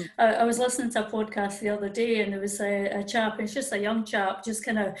 yeah. I was listening to a podcast the other day, and there was a chap, it's just a young chap, just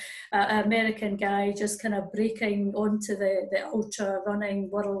kind of an American guy, just kind of breaking onto the ultra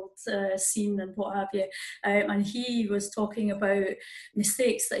running world scene and what have you. And he was talking about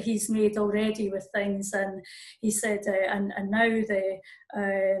mistakes that he's made already with things, and he said, and now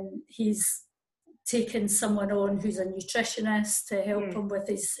he's taken someone on who's a nutritionist to help him with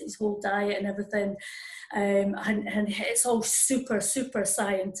his whole diet and everything, and it's all super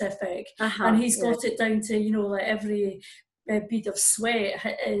scientific, and he's got it down to like every bead of sweat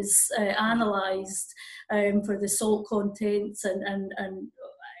is analysed for the salt contents, and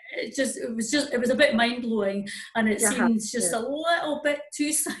it was a bit mind-blowing, and it seems just a little bit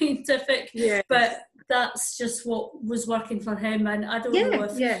too scientific, but that's just what was working for him, and I don't know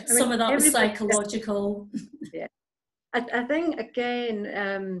if some of that was psychological. I think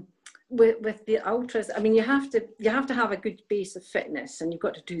again with the ultras, I mean, you have to have a good base of fitness, and you've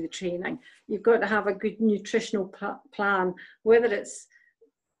got to do the training. You've got to have a good nutritional plan, whether it's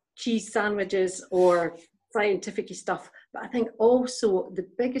cheese sandwiches or scientific stuff. But I think also the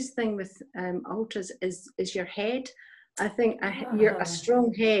biggest thing with ultras is your head. I think a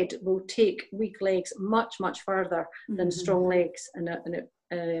strong head will take weak legs much further than strong legs and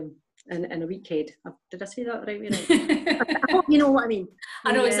a weak head. Did I say that right? I hope you know what I mean.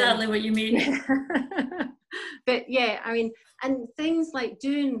 I know exactly what you mean. But yeah, I mean, and things like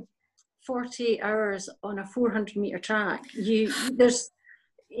doing 48 hours on a 400-meter track, there's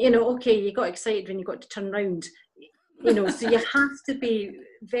you got excited when you got to turn round. So you have to be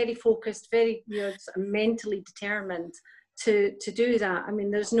very focused, very sort of mentally determined to do that. I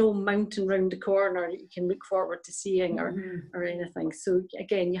mean, there's no mountain round the corner that you can look forward to seeing or anything. So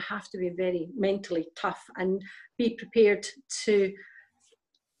again, you have to be very mentally tough and be prepared to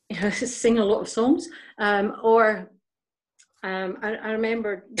sing a lot of songs. I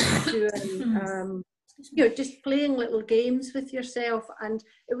remember doing just playing little games with yourself, and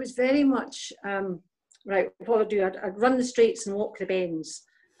it was very much right, what I'd do, I'd run the straights and walk the bends,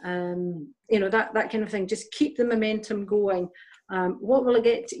 that kind of thing. Just keep the momentum going. What will I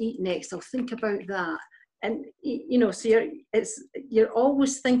get to eat next? I'll think about that. And so you're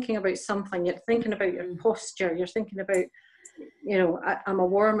always thinking about something. You're thinking about your posture. You're thinking about, am I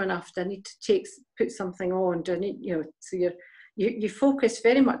warm enough? Do I need to put something on? Do I need, so you focus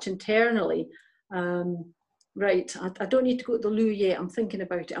very much internally. Right, I don't need to go to the loo yet. I'm thinking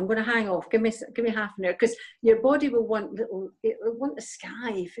about it. I'm going to hang off. Give me half an hour, because your body will want it will want the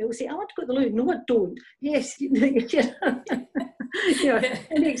sky. It will say, "I want to go to the loo." No, I don't. Yes,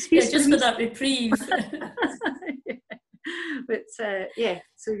 any excuse just for that reprieve. But so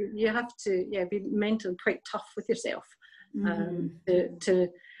you have to be mentally quite tough with yourself.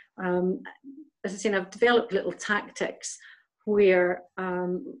 As I say, I've developed little tactics where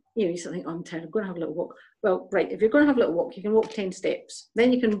you think, "Oh, I'm tired, I'm going to have a little walk." Well, right, if you're going to have a little walk, you can walk 10 steps,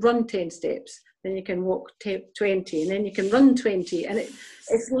 then you can run 10 steps, then you can walk 20, and then you can run 20, and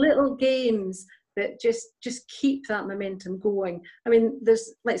it's little games that just keep that momentum going. I mean,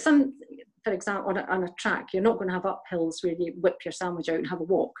 there's like some, for example, on a track, you're not going to have uphills where you whip your sandwich out and have a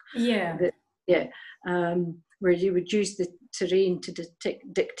walk. Where you would use the terrain to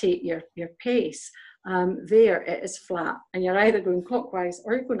dictate your pace. There it is flat, and you're either going clockwise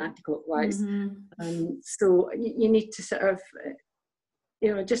or you're going anti-clockwise. So you need to sort of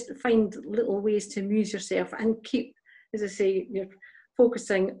just find little ways to amuse yourself and keep, as I say, you're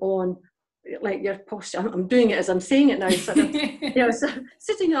focusing on like your posture. I'm doing it as I'm saying it now, sort of, so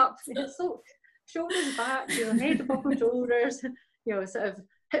sitting up, so shoulders back, head above my shoulders, sort of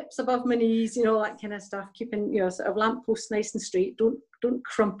hips above my knees, that kind of stuff, keeping sort of lamppost nice and straight, don't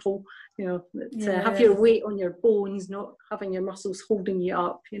crumple, you know, that, have your weight on your bones, not having your muscles holding you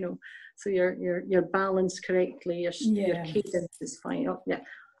up, you know, so you're balanced correctly, your cadence is fine. Oh, yeah,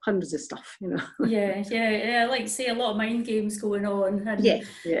 hundreds of stuff, you know. Yeah. Like say a lot of mind games going on,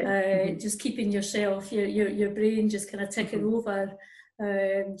 and just keeping yourself, your brain just kind of ticking over,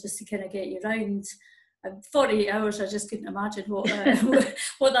 just to kind of get you round. 48 hours, I just couldn't imagine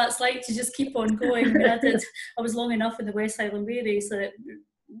what that's like to just keep on going. I mean, I was long enough in the West Highland Way race that it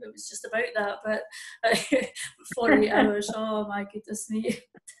was just about that, but 48 hours, oh my goodness me.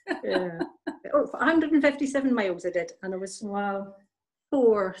 Yeah. 157 miles I did, and I was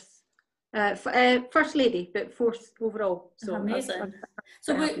fourth, first lady, but fourth overall. So amazing.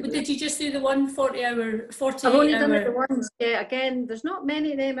 So did you just do the 140 hour, 48 I've only hour? done it the once. Yeah, again, there's not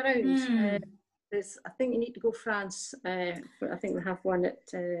many of them around. I think you need to go France. I think they have one at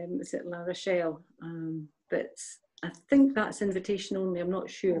is it La Rochelle, but I think that's invitation only. I'm not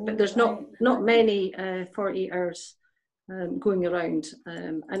sure, but there's not many 48 hours going around,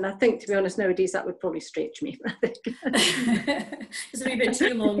 and I think, to be honest, nowadays that would probably stretch me. It's a wee bit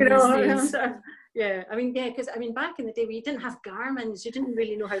too long. You know, yeah. I mean, because back in the day, when you didn't have Garmin's, you didn't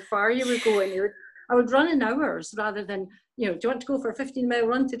really know how far you were going. I would run in hours rather than, you know, do you want to go for a 15-mile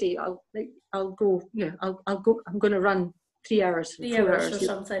run today? I'll go. Yeah, I'll go. I'm going to run 3 hours, 4 hours or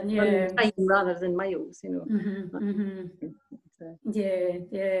something. Yeah, time rather than miles. You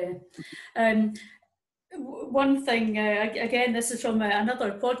know. One thing, again, this is from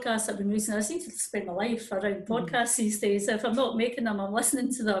another podcast I've been listening. I seem to spend my life around podcasts these days. If I'm not making them, I'm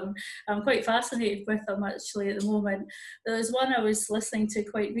listening to them. I'm quite fascinated with them actually at the moment. There was one I was listening to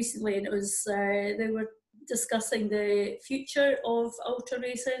quite recently, and it was they were discussing the future of ultra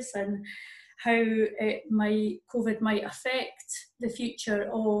races and how COVID might affect the future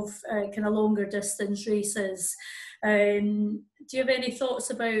of kind of longer distance races. Do you have any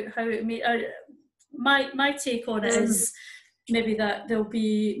thoughts about how it may? My take on it is maybe that there'll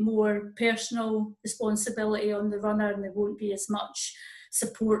be more personal responsibility on the runner, and there won't be as much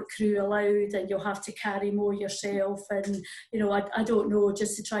support crew allowed, and you'll have to carry more yourself. And you know, I don't know,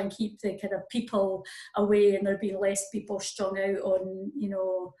 just to try and keep the kind of people away, and there'll be less people strung out on, you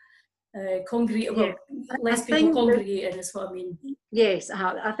know, less people congregating is what I mean. Yes,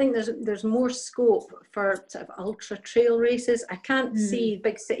 I think there's more scope for sort of ultra trail races. I can't see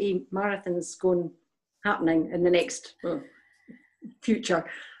big city marathons happening in the next future,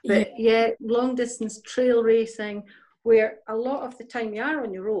 but long distance trail racing, where a lot of the time you are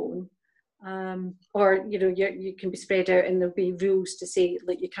on your own, or you know, you can be spread out, and there'll be rules to say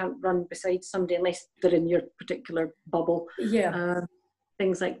like you can't run beside somebody unless they're in your particular bubble.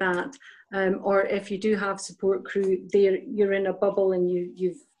 Things like that, or if you do have support crew, you're in a bubble and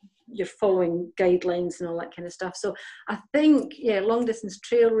you're following guidelines and all that kind of stuff. So I think long distance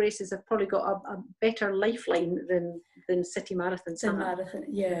trail races have probably got a better lifeline than city marathons. And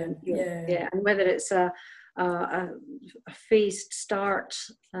whether it's a phased start,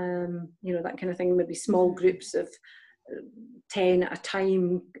 you know, that kind of thing, maybe small groups of 10 at a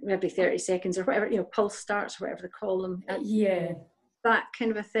time, maybe 30 seconds or whatever, you know, pulse starts, whatever they call them. That kind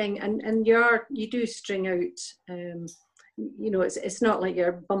of a thing, and you do string out. You know, it's not like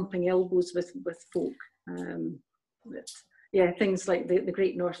you're bumping elbows with folk. Things like the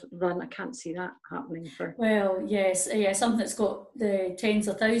Great North Run, I can't see that happening for. Well, yes, something that's got the tens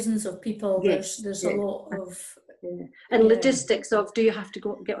of thousands of people. There's a lot of. And logistics of, do you have to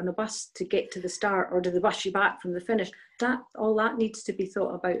go get on a bus to get to the start, or do they bus you back from the finish? All that needs to be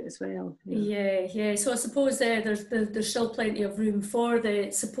thought about as well. So I suppose there's still plenty of room for the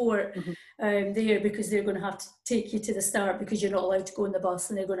support there, because they're going to have to take you to the start, because you're not allowed to go on the bus,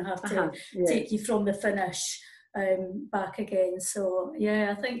 and they're going to have to take you from the finish back again. So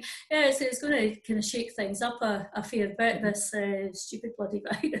I think it's going to kind of shake things up a fair bit, this stupid bloody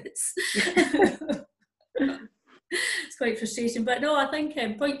virus. It's quite frustrating, but no, I think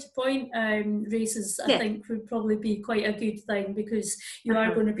point to point races I think would probably be quite a good thing, because you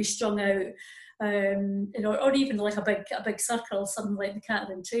are going to be strung out, you know, or even like a big circle, something like the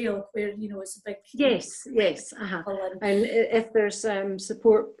Catherine Trail, where, you know, it's a big and if there's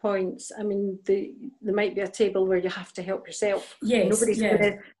support points, I mean, there might be a table where you have to help yourself. Nobody's going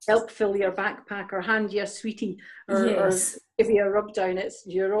to help fill your backpack or hand you a sweetie or give you a rub down.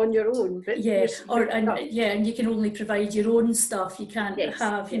 You're on your own. But and you can only provide your own stuff. You can't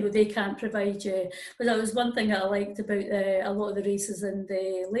have, you know, they can't provide you. But that was one thing that I liked about a lot of the races in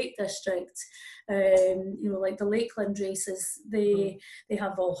the Lake District. like the Lakeland races, they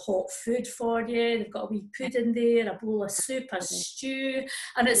have all hot food for you. They've got a wee pudding there, a bowl of soup, a stew,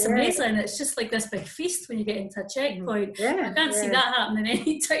 and it's amazing. It's just like this big feast when you get into a checkpoint. I can't see that happening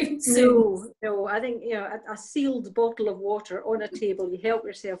anytime soon. No, I think a sealed bottle of water on a table you help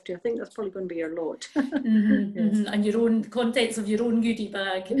yourself to. I think that's probably going to be your lot. And your own contents of your own goodie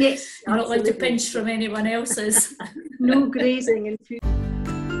bag. Yes, you're not allowed to pinch from anyone else's. No grazing in food.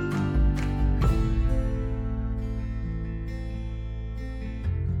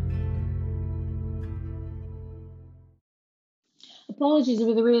 Apologies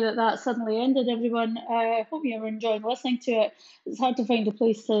with the way that suddenly ended, everyone. I hope you were enjoying listening to it. It's hard to find a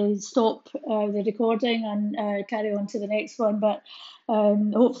place to stop the recording and carry on to the next one, but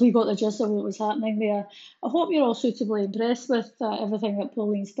hopefully you got the gist of what was happening there. I hope you're all suitably impressed with everything that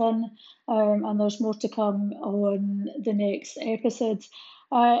Pauline's done, and there's more to come on the next episode.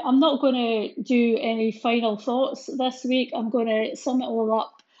 I'm not going to do any final thoughts this week. I'm going to sum it all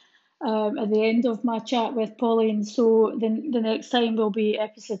up at the end of my chat with Pauline. So the next time will be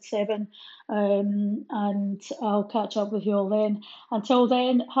episode 7, and I'll catch up with you all then. Until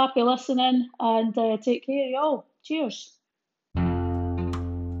then, happy listening and take care, y'all. Cheers.